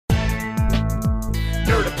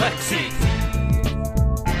Nerdoplexy.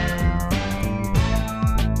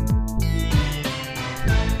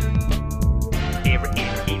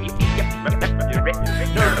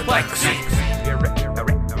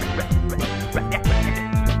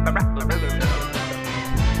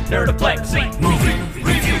 Nerdoplexy Movie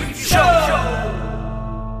Review Show!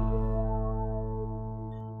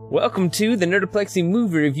 Welcome to the Nerdoplexy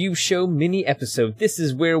Movie Review Show mini episode. This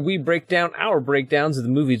is where we break down our breakdowns of the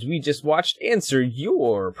movies we just watched, answer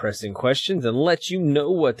your pressing questions, and let you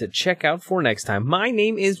know what to check out for next time. My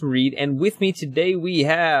name is Reed, and with me today we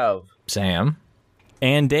have... Sam.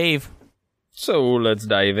 And Dave. So let's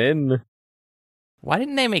dive in. Why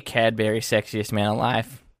didn't they make Cadbury sexiest man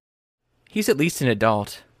alive? He's at least an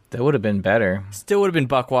adult. That would have been better. Still would have been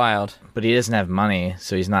buck wild. But he doesn't have money,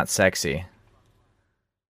 so he's not sexy.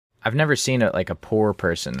 I've never seen a poor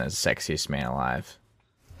person as sexiest man alive.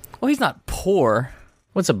 Well, he's not poor.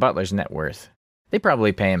 What's a butler's net worth? They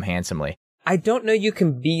probably pay him handsomely. I don't know you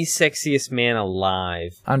can be sexiest man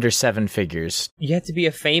alive. Under 7 figures. You have to be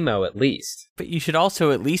a famo at least. But you should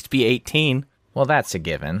also at least be 18. Well, that's a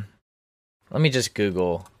given. Let me just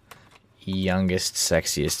Google youngest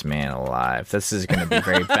sexiest man alive. This is going to be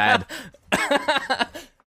very bad.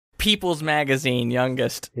 People's Magazine,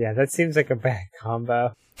 youngest. Yeah, that seems like a bad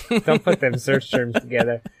combo. Don't put them search terms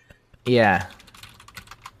together. Yeah.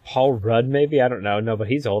 Paul Rudd, maybe? I don't know. No, but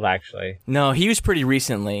he's old, actually. No, he was pretty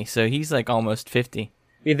recently, so he's like almost 50.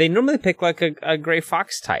 Yeah, they normally pick like a Gray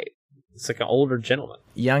Fox type. It's like an older gentleman.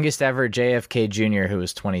 Youngest ever JFK Jr., who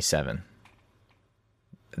was 27.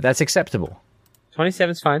 That's acceptable.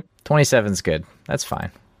 27's fine. 27's good. That's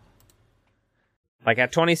fine. Like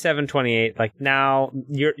at 27, 28, like now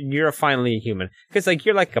you're finally a human. Because like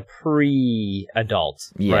you're like a pre-adult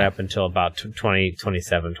right up until about 20,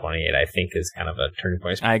 27, 28, I think is kind of a turning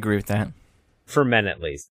point. I agree with that. For men at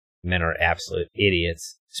least. Men are absolute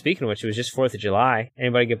idiots. Speaking of which, it was just 4th of July.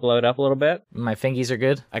 Anybody get blowed up a little bit? My fingies are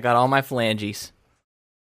good. I got all my phalanges.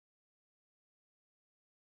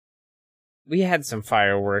 We had some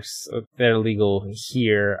fireworks that are legal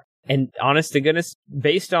here. And honest to goodness,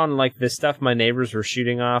 based on like the stuff my neighbors were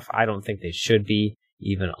shooting off, I don't think they should be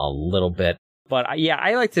even a little bit. But yeah,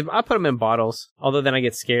 I put them in bottles. Although then I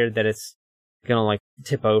get scared that it's gonna like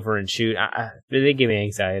tip over and shoot. They give me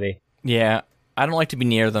anxiety. Yeah, I don't like to be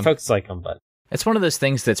near them. Folks like them, but it's one of those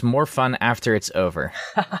things that's more fun after it's over.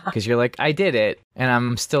 Because you're like, I did it, and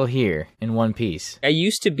I'm still here in one piece. I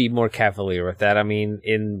used to be more cavalier with that. I mean,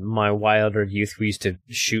 in my wilder youth, we used to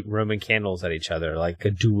shoot Roman candles at each other, like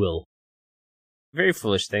a duel. Very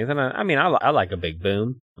foolish things. And I like a big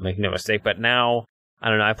boom, make no mistake. But now, I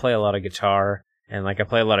don't know, I play a lot of guitar, and like I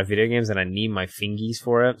play a lot of video games, and I need my fingies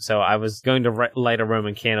for it. So I was going to light a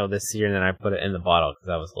Roman candle this year, and then I put it in the bottle, because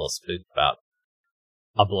I was a little spooked about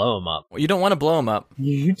I'll blow them up. Well, you don't want to blow them up.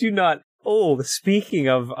 You do not. Oh, speaking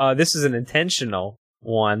of, this is an intentional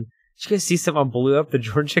one. Did you guys see someone blew up the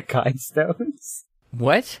Georgia Guidestones?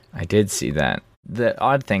 What? I did see that. The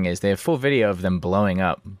odd thing is they have full video of them blowing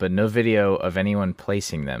up, but no video of anyone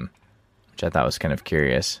placing them, which I thought was kind of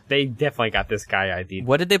curious. They definitely got this guy ID'd.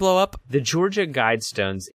 What did they blow up? The Georgia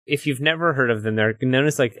Guidestones. If you've never heard of them, they're known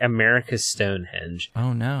as like America's Stonehenge.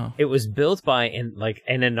 Oh no. It was built by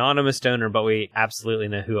an anonymous donor, but we absolutely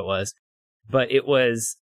know who it was. But it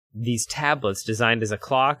was these tablets designed as a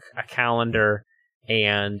clock, a calendar,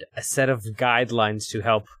 and a set of guidelines to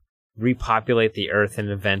help repopulate the earth in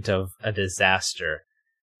event of a disaster.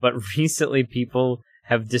 But recently people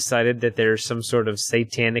have decided that there's some sort of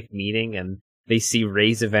satanic meeting and they see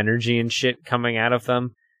rays of energy and shit coming out of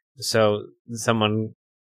them. So someone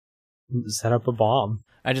set up a bomb.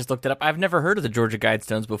 I just looked it up. I've never heard of the Georgia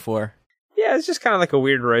Guidestones before. Yeah, it's just kind of like a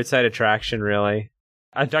weird roadside attraction, really.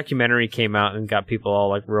 A documentary came out and got people all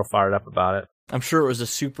like real fired up about it. I'm sure it was a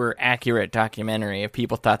super accurate documentary if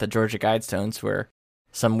people thought the Georgia Guidestones were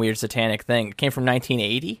some weird satanic thing. It came from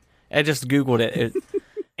 1980. I just Googled it.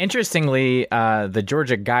 Interestingly, the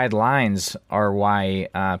Georgia Guidelines are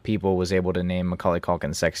why People was able to name Macaulay Culkin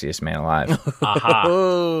sexiest man alive. Aha.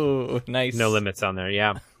 Oh, nice. No limits on there,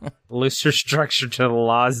 yeah. Looser structure to the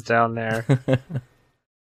laws down there.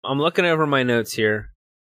 I'm looking over my notes here.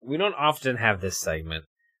 We don't often have this segment,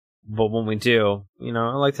 but when we do, I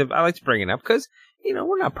like to bring it up because,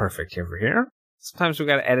 we're not perfect over here. Sometimes we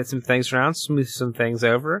got to edit some things around, smooth some things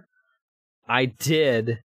over. I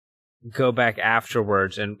did go back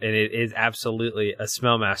afterwards, and it is absolutely a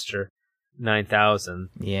Smellmaster 9000.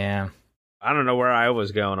 Yeah. I don't know where I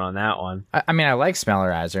was going on that one. I mean, I like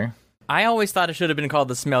Smellerizer. I always thought it should have been called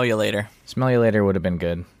the Smell You Later. Smell You Later would have been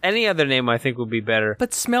good. Any other name I think would be better.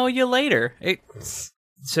 But Smell You Later.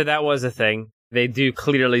 So that was a thing. They do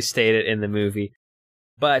clearly state it in the movie.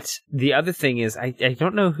 But the other thing is, I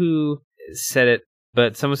don't know who said it,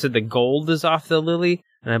 but someone said the gold is off the lily.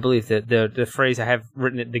 And I believe that the phrase I have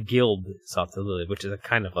written it, the gild is off the lily, which is a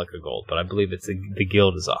kind of like a gold, but I believe it's the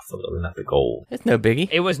gild is off the lily, not the gold. It's no biggie.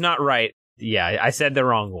 It was not right. Yeah, I said the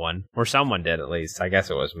wrong one. Or someone did, at least. I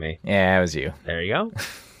guess it was me. Yeah, it was you. There you go.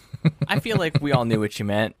 I feel like we all knew what you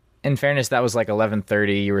meant. In fairness, that was like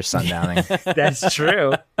 11:30. You were sundowning. That's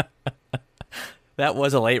true. That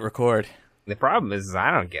was a late record. The problem is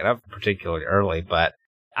I don't get up particularly early, but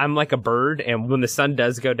I'm like a bird, and when the sun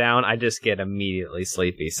does go down, I just get immediately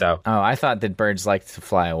sleepy. So Oh, I thought that birds like to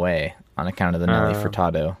fly away on account of the Nelly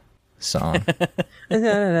Furtado song.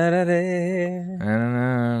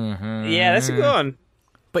 yeah, that's a good one.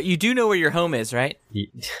 But you do know where your home is, right?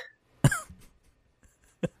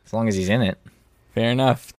 As long as he's in it. Fair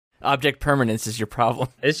enough. Object permanence is your problem.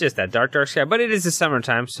 It's just that dark sky, but it is the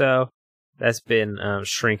summertime, so that's been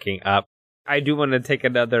shrinking up. I do want to take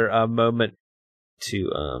another moment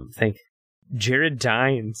to thank Jared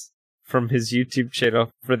Dines from his YouTube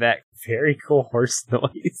channel for that very cool horse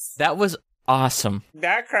noise. That was awesome.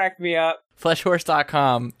 That cracked me up.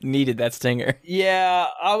 Fleshhorse.com needed that stinger. Yeah,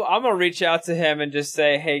 I'm gonna reach out to him and just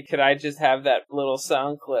say, hey, could I just have that little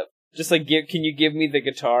sound clip? Just like, can you give me the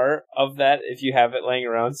guitar of that if you have it laying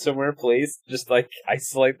around somewhere, please? Just like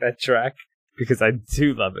isolate that track because I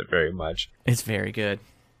do love it very much. It's very good.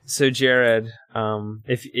 So Jared, I'm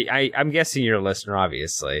guessing you're a listener,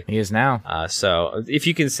 obviously. He is now. So if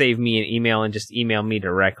you can save me an email and just email me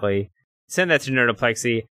directly, send that to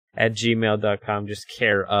nerdoplexy@gmail.com. Just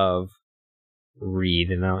care of Reed,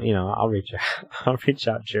 and I'll reach out. I'll reach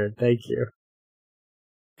out, Jared. Thank you.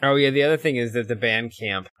 Oh yeah, the other thing is that the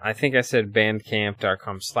Bandcamp. I think I said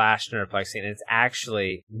bandcamp.com/nerdoplexy, and it's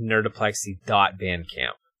actually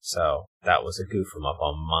nerdoplexy.bandcamp. So that was a goof 'em up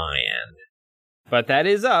on my end. But that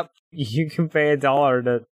is up. You can pay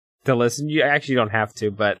 $1 to listen. You actually don't have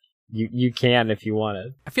to, but you can if you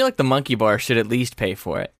wanted. I feel like the Monkey Bar should at least pay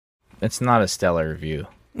for it. It's not a stellar review.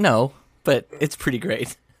 No, but it's pretty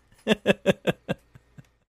great.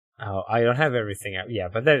 Oh, I don't have everything out. Yeah,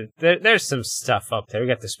 but there's some stuff up there. We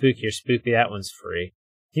got the Spooky or Spoopy. That one's free.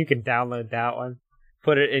 You can download that one.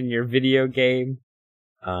 Put it in your video game.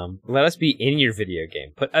 Let us be in your video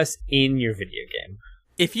game. Put us in your video game.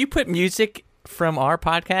 If you put music from our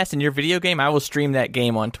podcast in your video game, I will stream that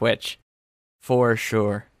game on Twitch. For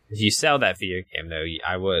sure. If you sell that video game, though,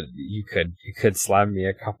 I would. You could slap me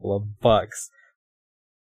a couple of bucks.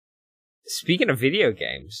 Speaking of video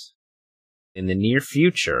games, in the near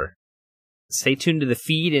future, stay tuned to the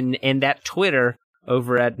feed and at Twitter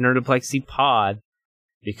over at Nerdoplexy Pod,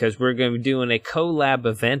 because we're going to be doing a collab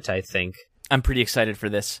event, I think. I'm pretty excited for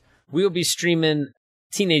this. We'll be streaming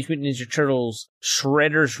Teenage Mutant Ninja Turtles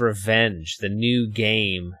Shredder's Revenge, the new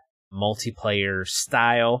game, multiplayer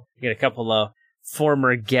style. We got a couple of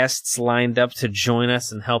former guests lined up to join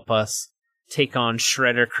us and help us take on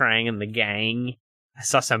Shredder, Krang, and the gang. I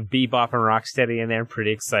saw some Bebop and Rocksteady in there. I'm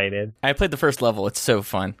pretty excited. I played the first level. It's so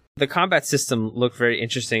fun. The combat system looked very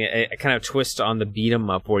interesting. It kind of twist on the beat 'em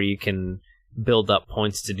up where you can build up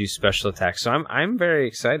points to do special attacks. So I'm very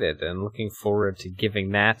excited and looking forward to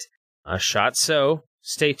giving that a shot. So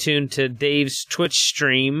stay tuned to Dave's Twitch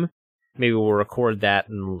stream. Maybe we'll record that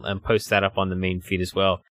and post that up on the main feed as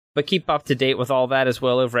well. But keep up to date with all that as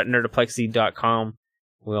well over at nerdoplexy.com.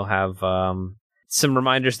 We'll have some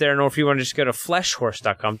reminders there. Or if you want to just go to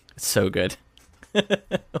fleshhorse.com. It's so good.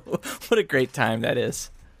 What a great time that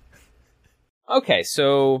is. Okay,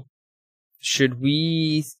 so should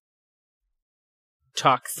we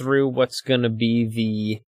talk through what's going to be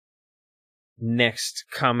the next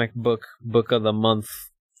comic book of the month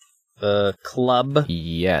club?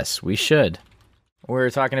 Yes, we should. We're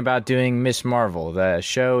talking about doing Miss Marvel. The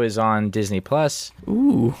show is on Disney Plus.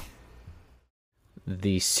 Ooh.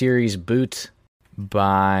 The series boot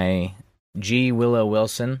by G. Willow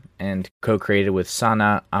Wilson and co-created with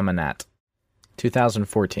Sana Amanat.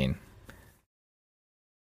 2014.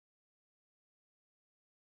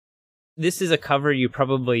 This is a cover you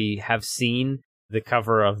probably have seen. The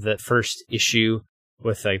cover of the first issue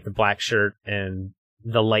with like the black shirt and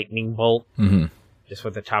the lightning bolt. Mm-hmm. Just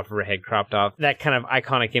with the top of her head cropped off. That kind of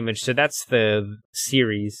iconic image. So that's the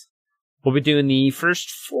series. We'll be doing the first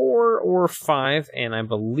 4 or 5, and I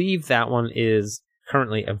believe that one is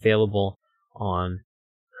currently available on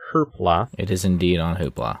Hoopla. It is indeed on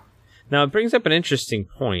Hoopla. Now, it brings up an interesting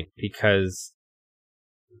point, because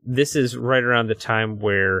this is right around the time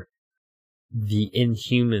where the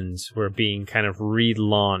Inhumans were being kind of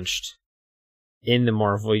relaunched in the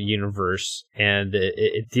Marvel Universe, and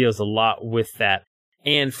it deals a lot with that.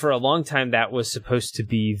 And for a long time, that was supposed to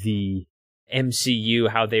be the MCU,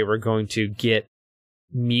 how they were going to get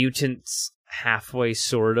mutants halfway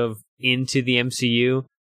sort of into the MCU.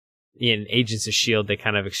 In Agents of S.H.I.E.L.D., they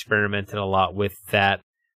kind of experimented a lot with that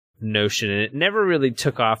notion, and it never really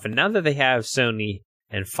took off. And now that they have Sony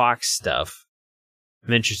and Fox stuff,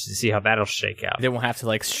 I'm interested to see how that'll shake out. They won't have to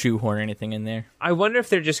like shoehorn anything in there. I wonder if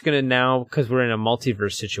they're just going to now, because we're in a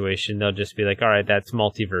multiverse situation, they'll just be like, all right, that's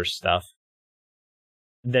multiverse stuff.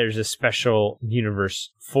 There's a special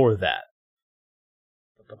universe for that.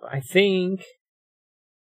 I think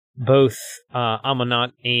both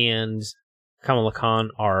Amanat and Kamala Khan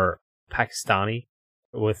are Pakistani,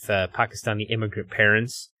 with Pakistani immigrant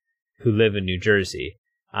parents who live in New Jersey.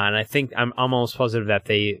 And I think I'm almost positive that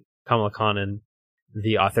Kamala Khan and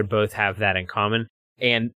the author both have that in common.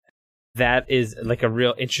 And that is like a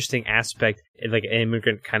real interesting aspect, like an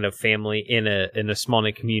immigrant kind of family in a small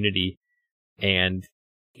knit community. And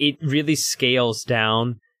it really scales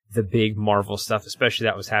down the big Marvel stuff, especially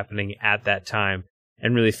that was happening at that time,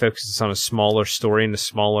 and really focuses on a smaller story in a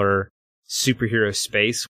smaller superhero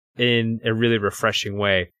space in a really refreshing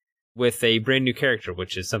way with a brand new character,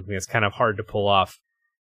 which is something that's kind of hard to pull off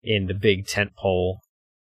in the big tentpole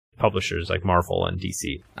publishers like Marvel and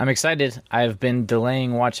DC. I'm excited. I've been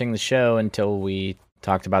delaying watching the show until we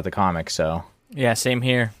talked about the comics, so Yeah, same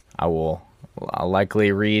here. I'll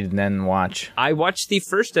likely read and then watch. I watched the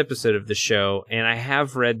first episode of the show, and I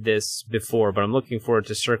have read this before, but I'm looking forward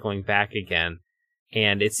to circling back again.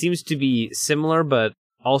 And it seems to be similar, but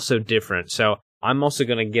also different. So I'm also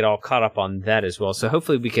going to get all caught up on that as well. So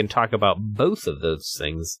hopefully we can talk about both of those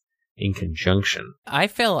things in conjunction. I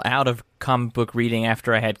fell out of comic book reading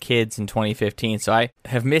after I had kids in 2015, so I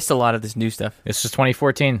have missed a lot of this new stuff. This is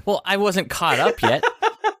 2014. Well, I wasn't caught up yet.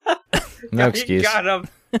 No excuse. Got him.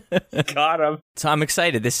 Got him. So I'm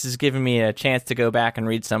excited. This has given me a chance to go back and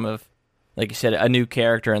read some of, like you said, a new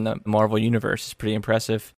character in the Marvel Universe. Is pretty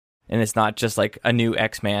impressive. And it's not just like a new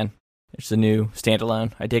X-Man. It's a new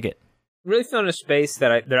standalone. I dig it. Really found a space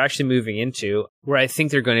that they're actually moving into where I think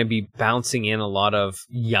they're going to be bouncing in a lot of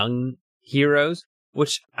young heroes,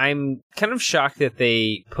 which I'm kind of shocked that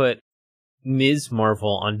they put Ms.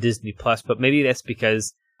 Marvel on Disney Plus, but maybe that's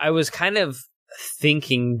because I was kind of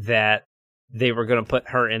thinking that they were going to put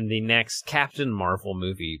her in the next Captain Marvel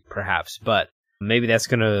movie, perhaps, but maybe that's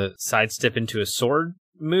going to sidestep into a Sword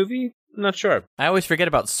movie? I'm not sure. I always forget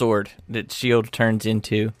about SWORD that S.H.I.E.L.D. turns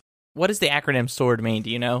into. What does the acronym SWORD mean? Do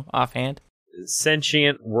you know offhand?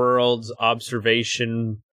 Sentient Worlds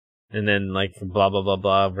Observation, and then like blah, blah, blah,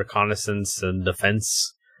 blah, reconnaissance and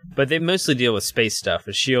defense. But they mostly deal with space stuff.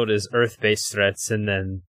 S.H.I.E.L.D. is Earth-based threats, and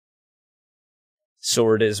then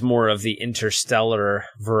SWORD is more of the interstellar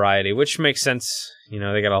variety, which makes sense. You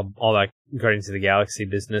know, they got all that Guardians of the Galaxy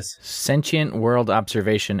business. Sentient World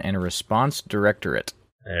Observation and Response Directorate.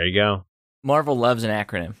 There you go. Marvel loves an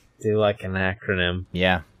acronym. They like an acronym.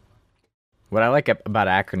 Yeah. What I like about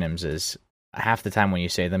acronyms is half the time when you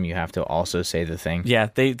say them, you have to also say the thing. Yeah,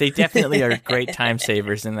 they definitely are great time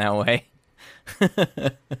savers in that way.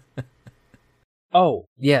 Oh,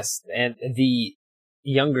 yes, and the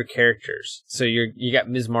younger characters. So you got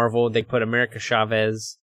Ms. Marvel. They put America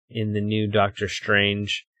Chavez in the new Doctor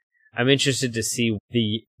Strange. I'm interested to see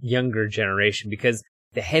the younger generation because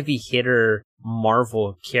the heavy hitter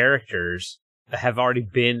Marvel characters have already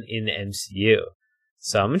been in the MCU.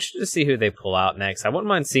 So I'm interested to see who they pull out next. I wouldn't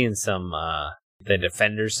mind seeing some the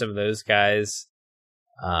Defenders, some of those guys,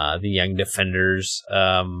 the young Defenders.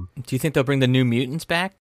 Do you think they'll bring the New Mutants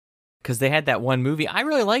back? Because they had that one movie. I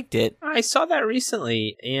really liked it. I saw that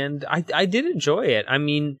recently, and I did enjoy it. I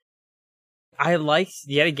mean, I liked,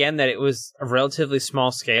 yet again, that it was a relatively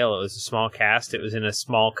small scale. It was a small cast. It was in a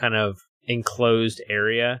small kind of enclosed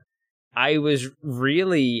area. I was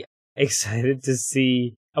really excited to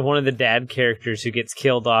see one of the dad characters who gets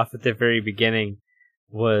killed off at the very beginning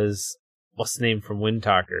was, what's the name from Wind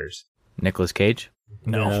Talkers? Nicolas Cage?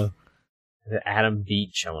 No. Adam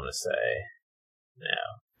Beach, I want to say.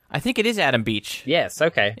 No. I think it is Adam Beach. Yes,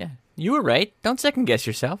 okay. Yeah, you were right. Don't second guess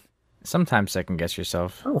yourself. Sometimes second guess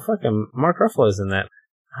yourself. Oh, fucking Mark Ruffalo's in that.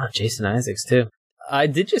 Oh, Jason Isaacs, too. I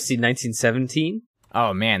did just see 1917.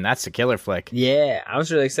 Oh, man, that's a killer flick. Yeah, I was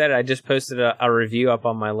really excited. I just posted a review up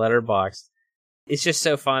on my Letterboxd. It's just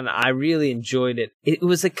so fun. I really enjoyed it. It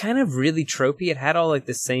was like kind of really tropey. It had all like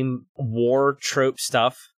the same war trope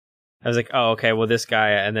stuff. I was like, oh, okay, well, this guy,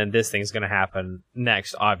 and then this thing's going to happen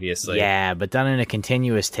next, obviously. Yeah, but done in a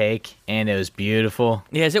continuous take, and it was beautiful.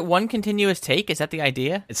 Yeah, is it one continuous take? Is that the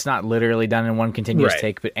idea? It's not literally done in one continuous Right.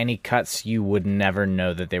 take, but any cuts, you would never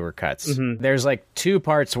know that they were cuts. Mhm. There's like 2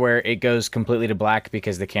 parts where it goes completely to black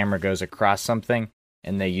because the camera goes across something,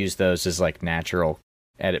 and they use those as like natural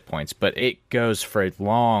edit points, but it goes for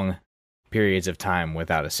long periods of time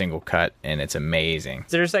without a single cut, and it's amazing.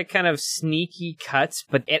 There's like kind of sneaky cuts,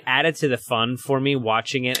 but it added to the fun for me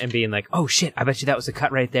watching it and being like, oh shit, I bet you that was a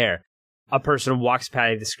cut right there. A person walks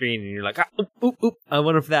by the screen and you're like, oop, I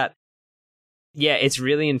wonder if that. Yeah, it's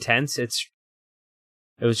really intense. It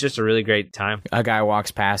was just a really great time. A guy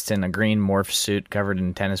walks past in a green morph suit covered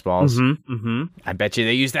in tennis balls. I bet you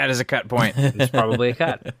they used that as a cut point. It's probably a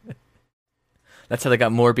cut. That's how they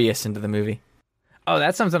got Morbius into the movie. Oh,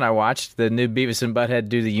 that's something I watched. The new Beavis and Butthead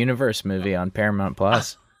Do the Universe movie on Paramount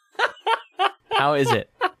Plus. How is it?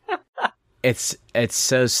 It's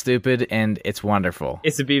so stupid and it's wonderful.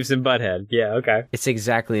 It's a Beavis and Butthead. Yeah, okay. It's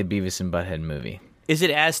exactly a Beavis and Butthead movie. Is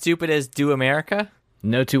it as stupid as Do America?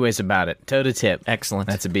 No two ways about it. Toe to tip. Excellent.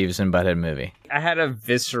 That's a Beavis and Butthead movie. I had a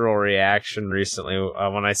visceral reaction recently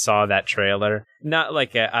when I saw that trailer. Not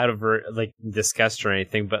like out of like disgust or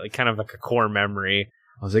anything, but like kind of like a core memory.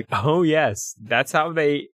 I was like, oh yes, that's how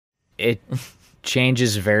they... It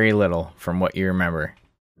changes very little from what you remember.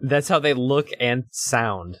 That's how they look and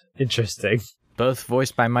sound. Interesting. Both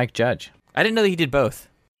voiced by Mike Judge. I didn't know that he did both.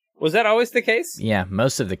 Was that always the case? Yeah,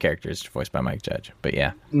 most of the characters are voiced by Mike Judge, but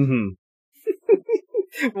yeah. Mm-hmm.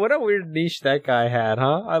 What a weird niche that guy had,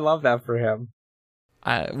 huh? I love that for him.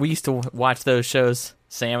 We used to watch those shows,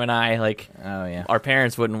 Sam and I, like, Oh, yeah. our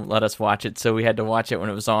parents wouldn't let us watch it, so we had to watch it when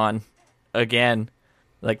it was on again,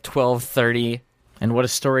 like 12:30. And what a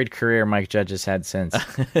storied career Mike Judge has had since.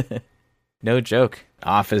 No joke.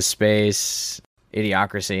 Office Space,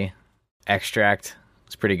 Idiocracy, Extract.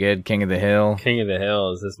 It's pretty good. King of the Hill. King of the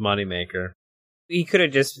Hill is his moneymaker. He could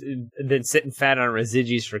have just been sitting fat on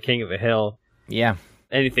residues for King of the Hill. Yeah.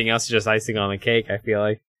 Anything else is just icing on the cake, I feel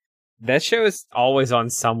like. That show is always on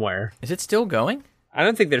somewhere. Is it still going? I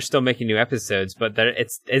don't think they're still making new episodes, but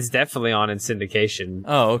it's definitely on in syndication.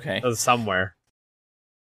 Oh, okay. Somewhere.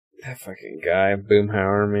 That fucking guy,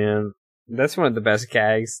 Boomhauer, man. That's one of the best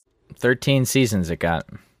gags. 13 seasons it got.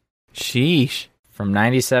 Sheesh. From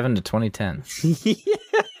 97 to 2010.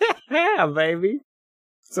 Yeah, baby.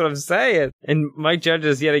 That's what I'm saying. And Mike Judge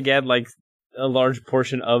is yet again like a large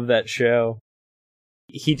portion of that show.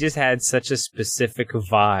 He just had such a specific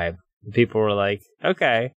vibe. People were like,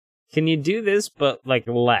 okay, can you do this, but like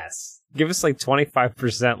less? Give us like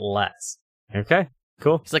 25% less. Okay,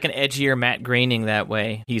 cool. He's like an edgier Matt Groening that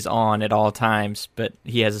way. He's on at all times, but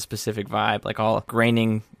he has a specific vibe. Like all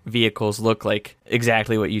Groening vehicles look like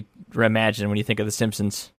exactly what you imagine when you think of The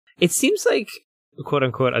Simpsons. It seems like, quote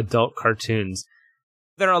unquote, adult cartoons.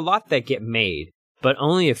 There are a lot that get made, but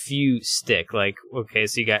only a few stick. Like, okay,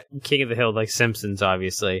 so you got King of the Hill, like Simpsons,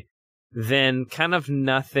 obviously. Then kind of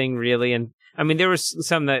nothing really. And I mean, there was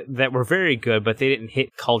some that were very good, but they didn't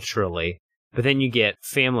hit culturally. But then you get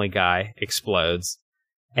Family Guy explodes.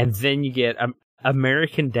 And then you get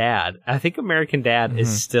American Dad. I think American Dad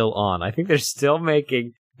is still on. I think they're still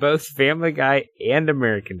making both Family Guy and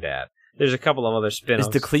American Dad. There's a couple of other spin-offs.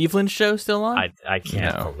 Is the Cleveland show still on? I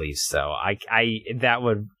can't believe so. I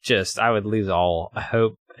would lose all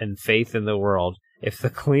hope and faith in the world if the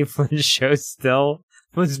Cleveland show still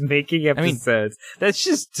was making episodes. That's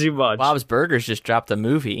just too much. Bob's Burgers just dropped a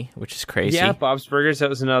movie, which is crazy. Yeah, Bob's Burgers, that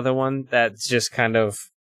was another one that's just kind of,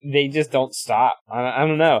 they just don't stop. I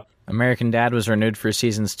don't know. American Dad was renewed for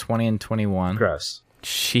seasons 20 and 21. Gross.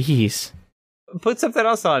 Jeez. Put something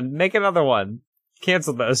else on. Make another one.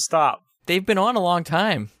 Cancel those. Stop. They've been on a long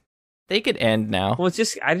time. They could end now. Well,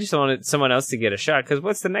 I just wanted someone else to get a shot, because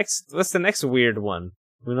what's the next weird one?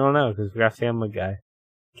 We don't know, because we got Family Guy.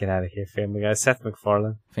 Get out of here, Family Guy. Seth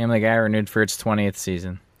MacFarlane. Family Guy renewed for its 20th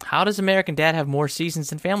season. How does American Dad have more seasons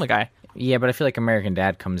than Family Guy? Yeah, but I feel like American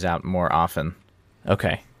Dad comes out more often.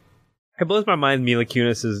 Okay. It blows my mind Mila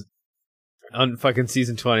Kunis is on fucking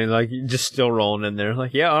season 20, like, just still rolling in there.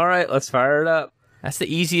 Like, yeah, all right, let's fire it up. That's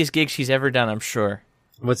the easiest gig she's ever done, I'm sure.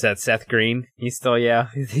 What's that, Seth Green? He's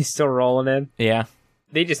still rolling in? Yeah.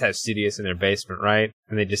 They just have studios in their basement, right?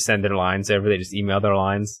 And they just send their lines over. They just email their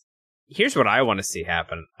lines. Here's what I want to see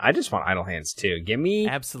happen. I just want Idle Hands 2.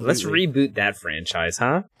 Absolutely. Let's reboot that franchise,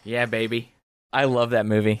 huh? Yeah, baby. I love that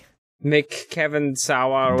movie. Make Kevin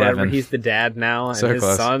Sawa or Devin. whatever, he's the dad now, and So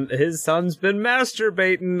his son's been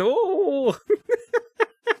masturbating. Oh!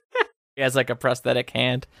 He has like a prosthetic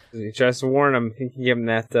hand. He tries to warn him. He can give him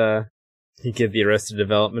that, he give the Arrested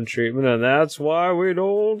Development treatment, and that's why we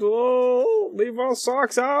don't leave our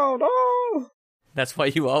socks out. Oh! That's why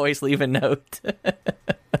you always leave a note.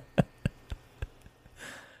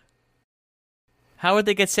 How would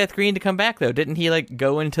they get Seth Green to come back, though? Didn't he, like,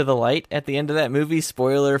 go into the light at the end of that movie?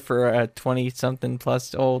 Spoiler for a 20-something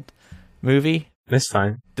plus old movie. That's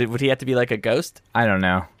fine. Would he have to be like a ghost? I don't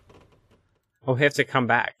know. Oh, he'd have to come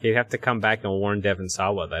back. He'd have to come back and warn Devon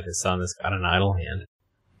Sawa that his son has got an idle hand.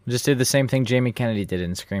 Just do the same thing Jamie Kennedy did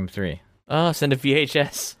in Scream 3. Oh, send a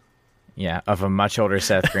VHS. Yeah, of a much older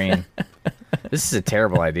Seth Green. This is a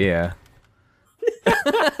terrible idea.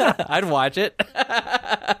 I'd watch it.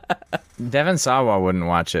 Devon Sawa wouldn't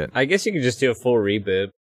watch it. I guess you could just do a full reboot.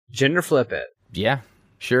 Gender flip it. Yeah,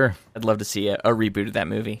 sure. I'd love to see a reboot of that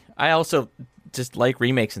movie. I also just like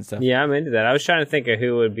remakes and stuff. Yeah, I'm into that. I was trying to think of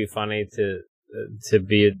who would be funny to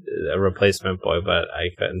be a replacement boy, but I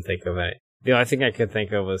couldn't think of any. The only thing I could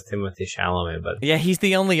think of was Timothée Chalamet, but Yeah, he's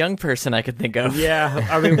the only young person I could think of. yeah,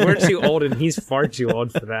 I mean, we're too old and he's far too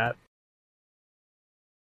old for that.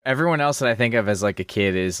 Everyone else that I think of as like a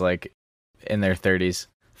kid is like in their 30s.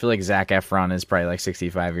 I feel like Zac Efron is probably like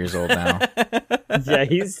 65 years old now. Yeah,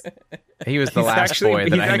 He was the last actually, boy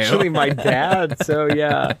that I knew. He's actually my dad, so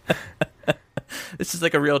yeah. This is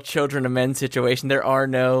like a real Children of Men situation. There are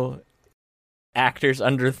no actors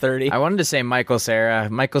under 30. I wanted to say Michael Cera.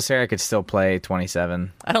 Michael Cera could still play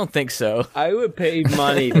 27. I don't think so. I would pay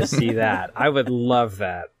money to see that. I would love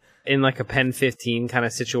that. In like a Pen 15 kind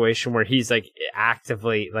of situation where he's like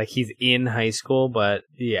actively, like he's in high school, but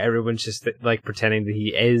yeah, everyone's just like pretending that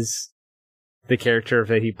he is the character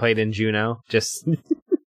that he played in Juno. Just,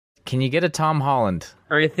 Can you get a Tom Holland?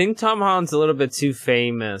 I think Tom Holland's a little bit too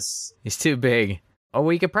famous. He's too big. Oh,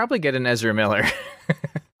 we could probably get an Ezra Miller.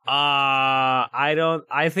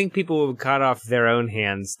 I think people would cut off their own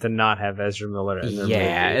hands to not have Ezra Miller in their movie.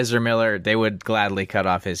 Ezra Miller, they would gladly cut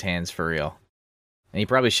off his hands for real. And he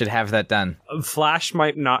probably should have that done. Flash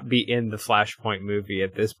might not be in the Flashpoint movie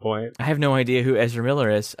at this point. I have no idea who Ezra Miller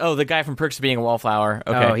is. Oh, the guy from Perks of Being a Wallflower.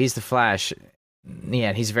 Okay. Oh, he's the Flash.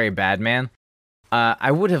 Yeah, he's a very bad man. I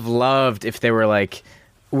would have loved if they were like,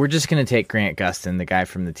 we're just going to take Grant Gustin, the guy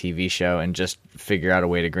from the TV show, and just figure out a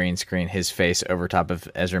way to green screen his face over top of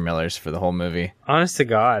Ezra Miller's for the whole movie. Honest to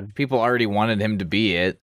God. People already wanted him to be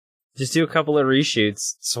it. Just do a couple of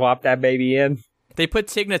reshoots. Swap that baby in. They put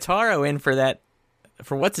Tig Notaro in for that.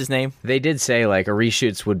 For what's his name? They did say, like,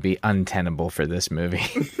 reshoots would be untenable for this movie.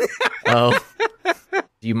 Oh.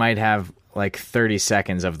 You might have, like, 30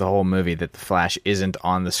 seconds of the whole movie that the Flash isn't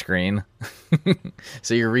on the screen.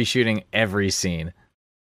 So you're reshooting every scene.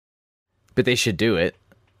 But they should do it.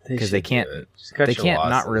 Because they can't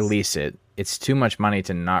not release it. It's too much money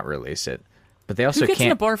to not release it. But they also Who gets in a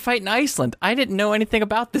can't. bar fight in Iceland? I didn't know anything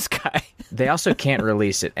about this guy. They also can't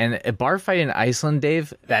release it. And a bar fight in Iceland,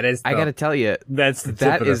 Dave. That is. I got to tell you, That's the tip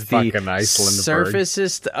that of the is the fucking Iceland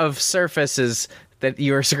surfacest of surfaces that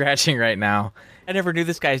you are scratching right now. I never knew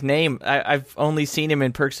this guy's name. I've only seen him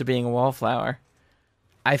in Perks of Being a Wallflower.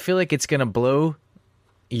 I feel like it's gonna blow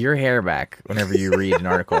your hair back whenever you read an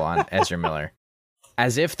article on Ezra Miller.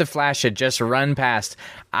 As if the Flash had just run past.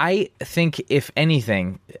 I think if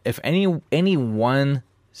anything, if any one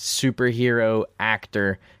superhero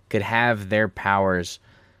actor could have their powers,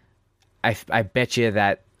 I bet you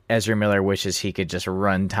that Ezra Miller wishes he could just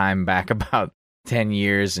run time back about 10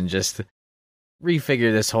 years and just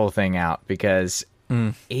refigure this whole thing out, because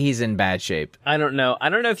he's in bad shape. I don't know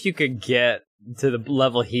if you could get to the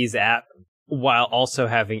level he's at while also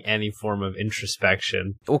having any form of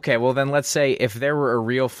introspection. Okay, well then let's say if there were a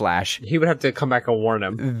real Flash, He would have to come back and warn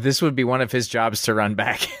him. this would be one of his jobs to run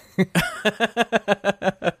back.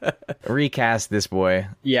 Recast this boy.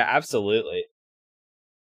 Yeah, absolutely.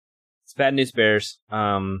 It's bad news bears.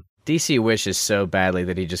 DC wishes so badly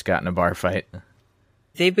that he just got in a bar fight.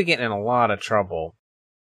 They've been getting in a lot of trouble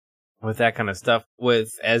with that kind of stuff. With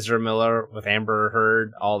Ezra Miller, with Amber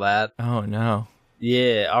Heard, all that. Oh, no.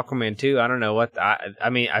 Yeah, Aquaman 2, I don't know what... I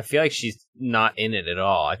mean, I feel like she's not in it at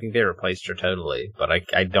all. I think they replaced her totally, but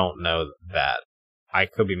I don't know that. I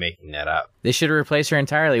could be making that up. They should replace her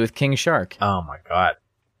entirely with King Shark. Oh my god.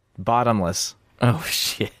 Bottomless. Oh,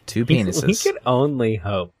 shit. 2 penises. We could only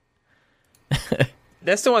hope.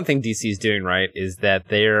 That's the one thing DC's doing right, is that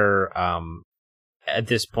they're... at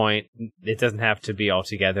this point, it doesn't have to be all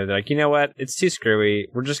together. They're like, you know what? It's too screwy.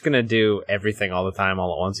 We're just going to do everything all the time,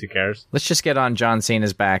 all at once. Who cares? Let's just get on John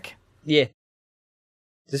Cena's back. Yeah.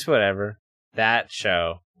 Just whatever. That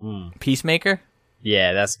show. Peacemaker?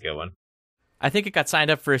 Yeah, that's a good one. I think it got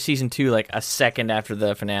signed up for a season 2 like a second after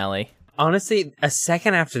the finale. Honestly, a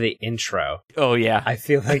second after the intro, Oh, yeah. I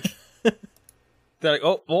feel like they're like,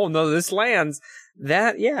 oh no, this lands.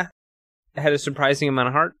 That, yeah. It had a surprising amount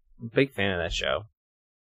of heart. Big fan of that show.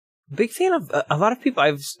 Big fan of a lot of people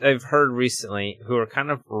I've heard recently who are kind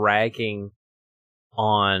of ragging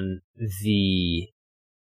on the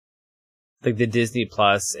Disney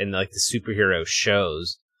Plus and like the superhero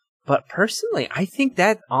shows. But personally, I think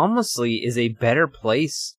that honestly is a better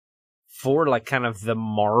place for like kind of the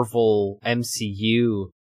Marvel MCU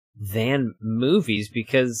than movies,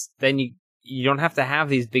 because then you don't have to have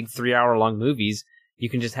these big 3-hour-long movies. You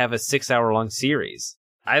can just have a 6-hour-long series.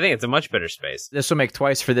 I think it's a much better space. This will make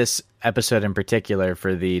twice for this episode in particular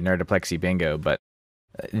for the Nerdoplexy Bingo, but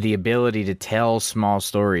the ability to tell small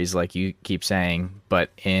stories, like you keep saying,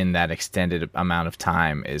 but in that extended amount of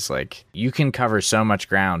time is like, you can cover so much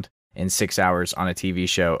ground in 6 hours on a TV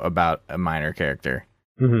show about a minor character.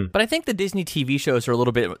 Mm-hmm. But I think the Disney TV shows are a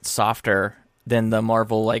little bit softer than the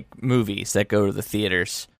Marvel like movies that go to the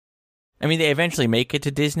theaters. I mean, they eventually make it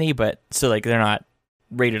to Disney, but so like they're not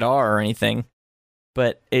rated R or anything.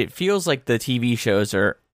 But it feels like the TV shows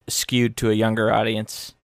are skewed to a younger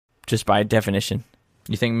audience, just by definition.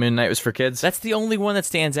 You think Moon Knight was for kids? That's the only one that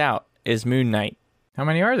stands out, is Moon Knight. How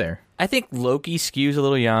many are there? I think Loki skews a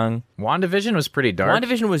little young. WandaVision was pretty dark.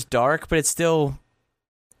 WandaVision was dark, but it still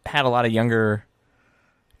had a lot of younger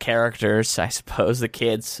characters, I suppose, the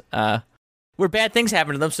kids. Where bad things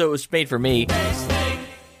happened to them, so it was made for me.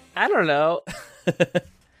 I don't know.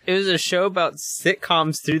 It was a show about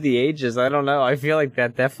sitcoms through the ages. I don't know. I feel like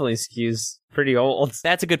that definitely skews pretty old.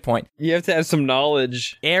 That's a good point. You have to have some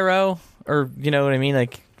knowledge. Arrow, or you know what I mean?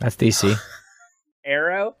 Like That's DC.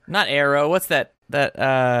 Arrow? not Arrow. What's that?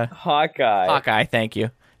 Hawkeye. Hawkeye. Thank you.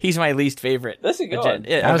 He's my least favorite. That's a good one.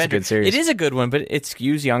 That was a good series. It is a good one, but it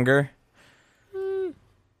skews younger.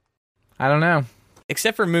 I don't know.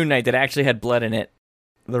 Except for Moon Knight, that actually had blood in it.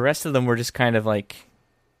 The rest of them were just kind of like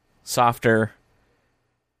softer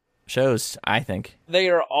shows, I think. They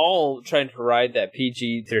are all trying to ride that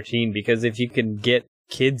PG-13 because if you can get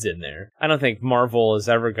kids in there, I don't think Marvel is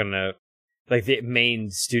ever gonna, like the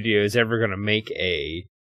main studio is ever gonna make a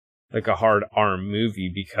hard R movie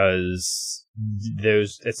because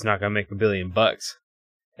it's not gonna make $1 billion,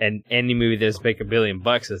 and any movie that's make $1 billion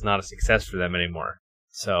is not a success for them anymore.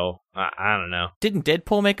 So I don't know. Didn't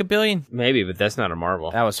Deadpool make $1 billion? Maybe, but that's not a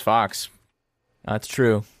Marvel. That was Fox. That's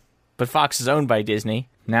true. But Fox is owned by Disney.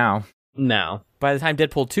 Now. No. By the time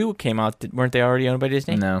Deadpool 2 came out, weren't they already owned by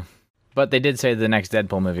Disney? No. But they did say the next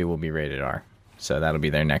Deadpool movie will be rated R. So that'll be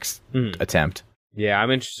their next attempt. Yeah,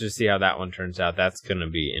 I'm interested to see how that one turns out. That's going to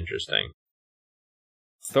be interesting.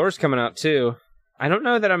 Thor's coming out too. I don't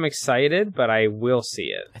know that I'm excited, but I will see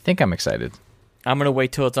it. I think I'm excited. I'm going to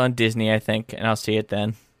wait till it's on Disney, I think, and I'll see it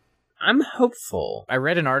then. I'm hopeful. I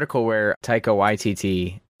read an article where Taika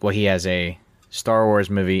Waititi, he has a Star Wars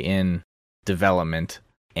movie in development,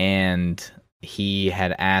 and he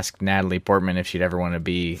had asked Natalie Portman if she'd ever want to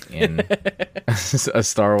be in a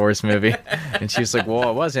Star Wars movie. And she was like, well,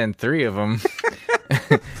 I was in 3 of them.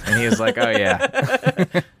 And he was like, oh, yeah.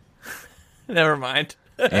 Never mind.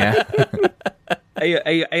 Yeah.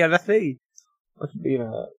 I gotta say, I should be in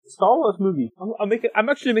a Star Wars movie. I'm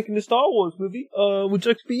actually making a Star Wars movie. Would you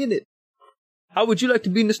like to be in it? How would you like to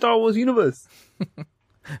be in the Star Wars universe?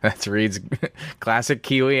 That's Reed's classic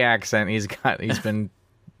Kiwi accent. He's been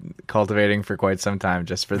cultivating for quite some time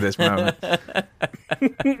just for this moment.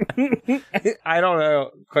 I don't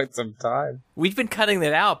know, quite some time. We've been cutting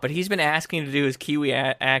that out, but he's been asking to do his Kiwi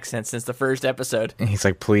accent since the first episode. And he's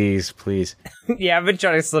like, please. Yeah, I've been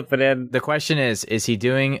trying to slip it in. The question is he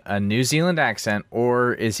doing a New Zealand accent,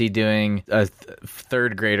 or is he doing a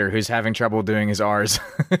third grader who's having trouble doing his R's?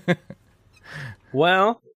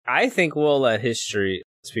 Well, I think we'll let history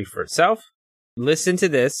speak for itself. Listen to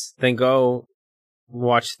this, then go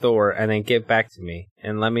watch Thor, and then get back to me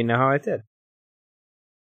and let me know how I did.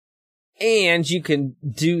 And you can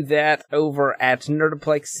do that over at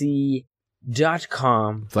nerdoplexy.com.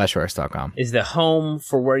 Fleshworks.com is the home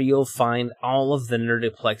for where you'll find all of the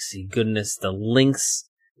Nerdoplexy goodness, the links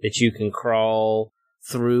that you can crawl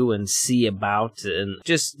through and see about, and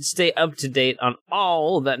just stay up to date on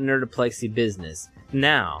all that Nerdoplexy business.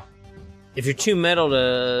 Now, if you're too metal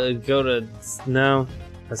to go to... No,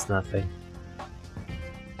 that's nothing.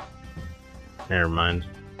 Never mind.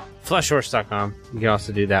 Fleshworks.com. You can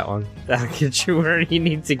also do that one. That'll get you where you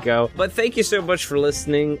need to go. But thank you so much for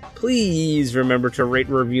listening. Please remember to rate,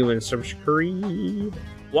 review, and subscribe.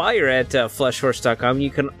 While you're at fleshworks.com, you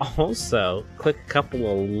can also click a couple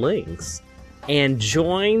of links and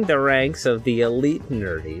join the ranks of the elite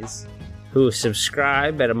nerdies who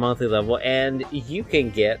subscribe at a monthly level, and you can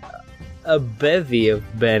get a bevy of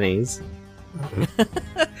bennies.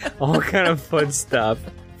 All kind of fun stuff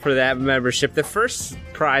for that membership. The first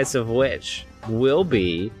prize of which will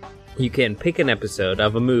be, you can pick an episode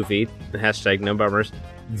of a movie, hashtag no bummers,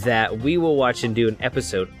 that we will watch and do an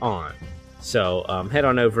episode on. So head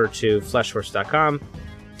on over to fleshworks.com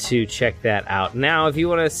to check that out. Now, if you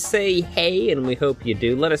want to say hey, and we hope you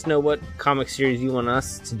do, let us know what comic series you want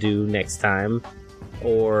us to do next time.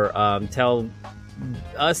 or tell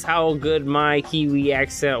us how good my Kiwi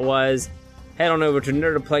accent was, head on over to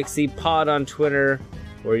Nerdoplexy Pod on Twitter,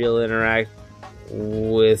 where you'll interact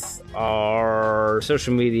with our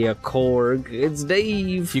social media Korg. It's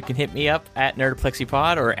Dave. You can hit me up at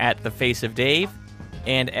NerdplexyPod or at The Face of Dave.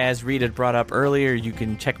 And as Reed had brought up earlier, you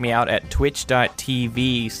can check me out at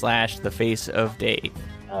twitch.tv/thefaceofdave.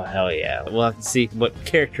 Oh, hell yeah. We'll have to see what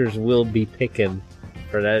characters we'll be picking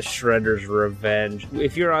for that Shredder's Revenge.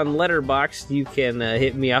 If you're on Letterboxd, you can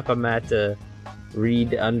hit me up. I'm at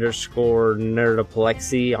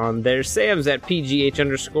Reed_Nerdoplexy on there. Sam's at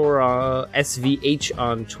PGH_SVH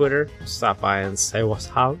on Twitter. Stop by and say what's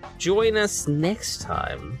up. Join us next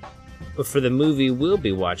time for the movie we'll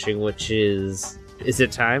be watching, which is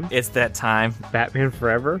it time? It's that time. Batman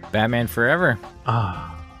Forever? Batman Forever.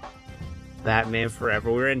 Ah. Batman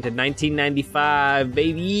Forever. We're into 1995,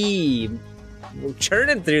 baby. We're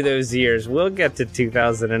churning through those years. We'll get to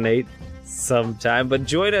 2008 sometime, but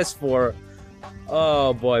join us for,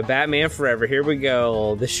 oh boy, Batman Forever. Here we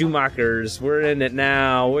go. The Schumachers. We're in it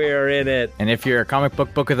now. We're in it. And if you're a comic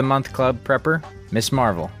book of the month club prepper, Miss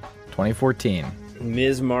Marvel, 2014.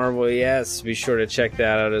 Ms. Marvel, yes. Be sure to check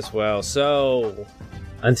that out as well. So,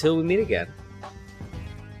 until we meet again,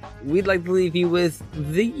 we'd like to leave you with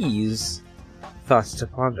these thoughts to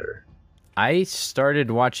ponder. I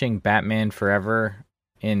started watching Batman Forever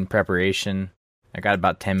in preparation. I got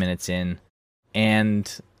about 10 minutes in.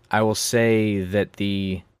 And I will say that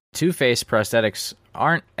the Two-Face prosthetics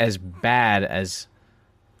aren't as bad as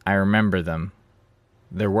I remember them.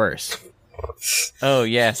 They're worse. Oh,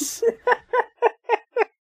 yes.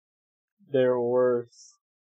 They're worse.